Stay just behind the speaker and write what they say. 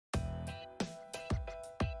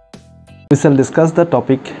We shall discuss the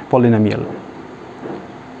topic polynomial.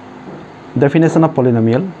 Definition of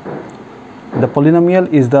polynomial. The polynomial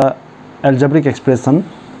is the algebraic expression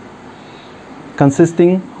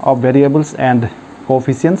consisting of variables and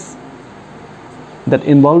coefficients that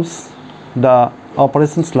involves the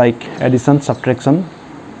operations like addition, subtraction,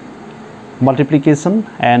 multiplication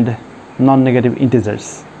and non-negative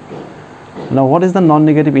integers. Now what is the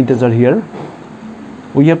non-negative integer here?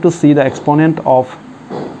 We have to see the exponent of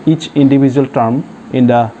each individual term in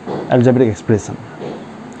the algebraic expression.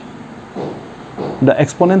 The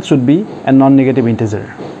exponent should be a non-negative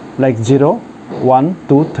integer like 0, 1,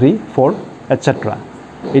 2, 3, 4, etc.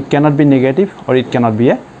 It cannot be negative or it cannot be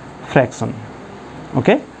a fraction.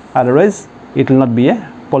 Okay, otherwise it will not be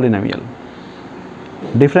a polynomial.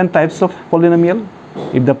 Different types of polynomial.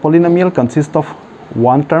 If the polynomial consists of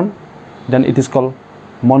one term, then it is called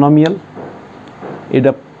monomial. If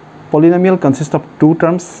the polynomial consists of two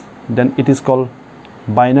terms, then it is called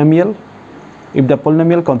binomial. If the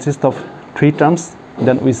polynomial consists of three terms,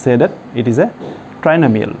 then we say that it is a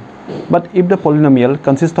trinomial. But if the polynomial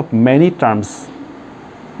consists of many terms,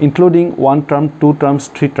 including one term, two terms,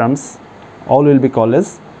 three terms, all will be called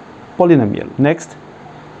as polynomial. Next,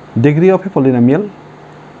 degree of a polynomial.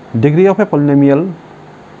 Degree of a polynomial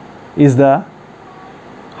is the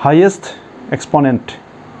highest exponent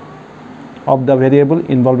of the variable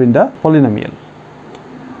involved in the polynomial.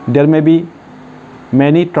 There may be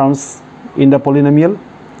many terms in the polynomial.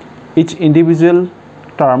 Each individual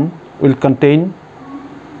term will contain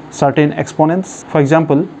certain exponents. For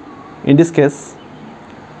example, in this case,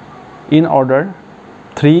 in order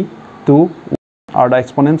 3, 2 are the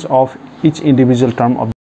exponents of each individual term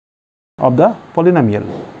of the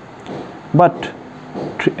polynomial. But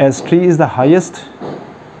as 3 is the highest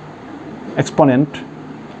exponent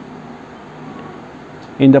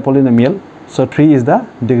in the polynomial, so 3 is the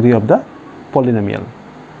degree of the polynomial.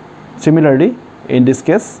 Similarly, in this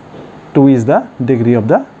case, 2 is the degree of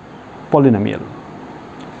the polynomial.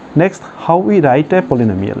 Next, how we write a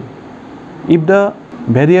polynomial. If the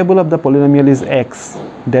variable of the polynomial is x,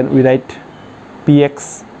 then we write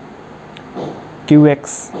px,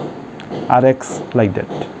 qx, rx, like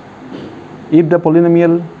that. If the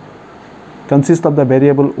polynomial consists of the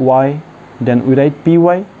variable y, then we write py,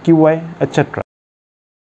 qy, etc.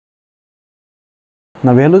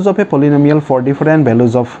 Now, values of a polynomial for different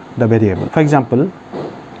values of the variable. For example,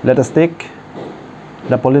 let us take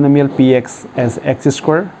the polynomial px as x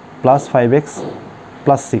square plus 5x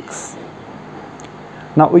plus 6.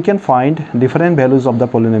 Now, we can find different values of the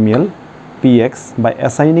polynomial px by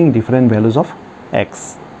assigning different values of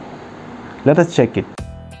x. Let us check it.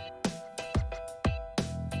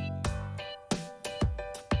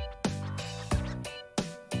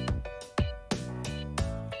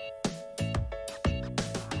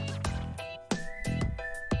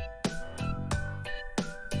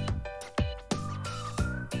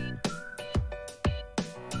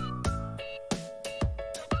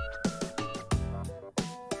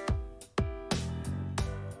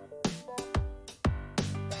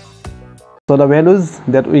 So the values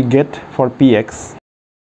that we get for px,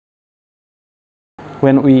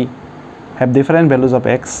 when we have different values of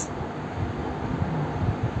x,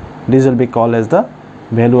 this will be called as the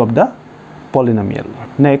value of the polynomial.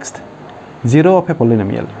 Next, 0 of a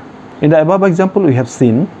polynomial. In the above example, we have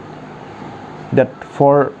seen that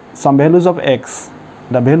for some values of x,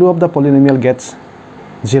 the value of the polynomial gets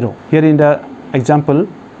 0. Here in the example,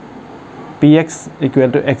 px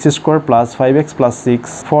equal to x square plus 5x plus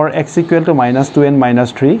 6. For x equal to minus 2 and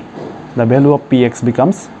minus 3, the value of px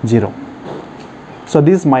becomes 0. So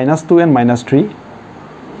these minus 2 and minus 3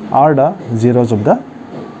 are the zeros of the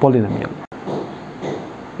polynomial.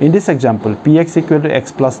 In this example, px equal to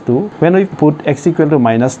x plus 2, when we put x equal to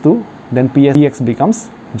minus 2, then px becomes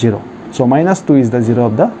 0. So minus 2 is the 0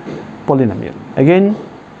 of the polynomial. Again,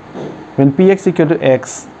 when px equal to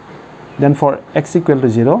x, then for x equal to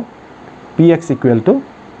 0, px equal to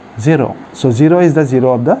 0. So 0 is the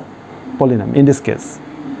 0 of the polynomial in this case.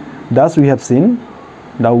 Thus we have seen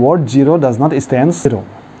the word 0 does not stand 0.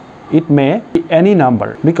 It may be any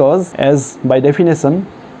number, because as by definition,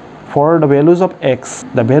 for the values of x,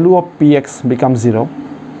 the value of px becomes 0.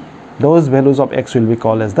 Those values of x will be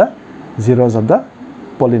called as the zeros of the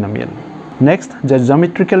polynomial. Next, the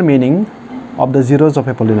geometrical meaning of the zeros of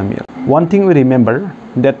a polynomial. One thing we remember,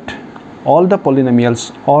 that all the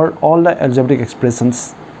polynomials or all the algebraic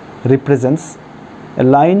expressions represents a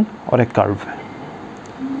line or a curve.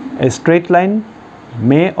 A straight line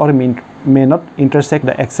may or may not intersect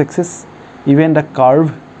the x-axis. Even the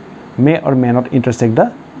curve may or may not intersect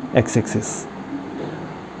the x-axis.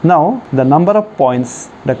 Now the number of points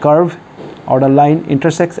the curve or the line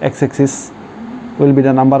intersects x-axis will be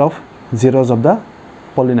the number of zeros of the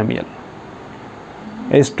polynomial.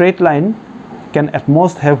 A straight line can at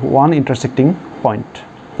most have one intersecting point.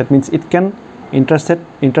 That means it can intersect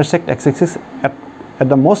x-axis at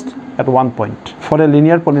the most at one point. For a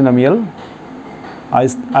linear polynomial,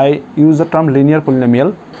 I use the term linear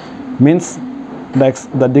polynomial, means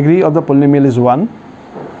the degree of the polynomial is 1.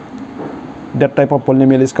 That type of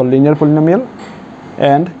polynomial is called linear polynomial.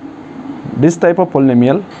 And this type of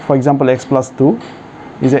polynomial, for example x plus 2,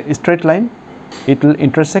 is a straight line. It will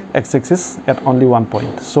intersect x-axis at only one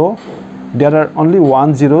point. So there are only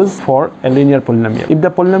 1 zeros for a linear polynomial. If the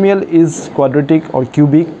polynomial is quadratic or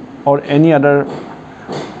cubic or any other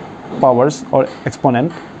powers or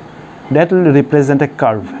exponent, that will represent a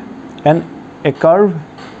curve, and a curve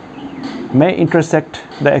may intersect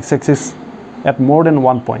the x-axis at more than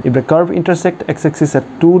one point. If the curve intersects x-axis at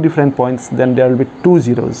two different points, then there will be 2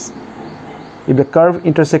 zeros. If the curve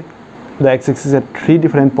intersects the x-axis at 3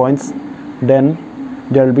 different points, then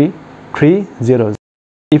there will be 3 zeros.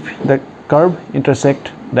 If the curve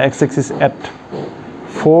intersects the x-axis at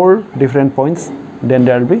 4 different points, then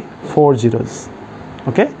there will be 4 zeros.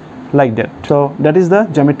 Okay, like that. So that is the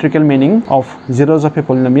geometrical meaning of zeros of a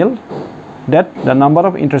polynomial, that the number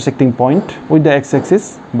of intersecting point with the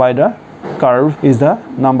x-axis by the curve is the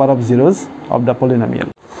number of zeros of the polynomial.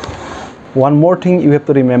 One more thing you have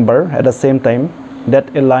to remember at the same time,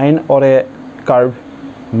 that a line or a curve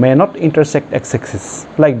may not intersect x-axis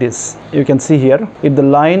like this. You can see here, if the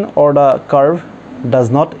line or the curve does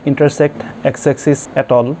not intersect x-axis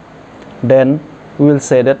at all, then we will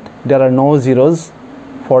say that there are no zeros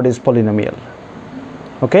for this polynomial.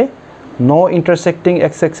 Okay, no intersecting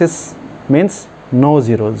x-axis means no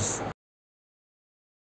zeros.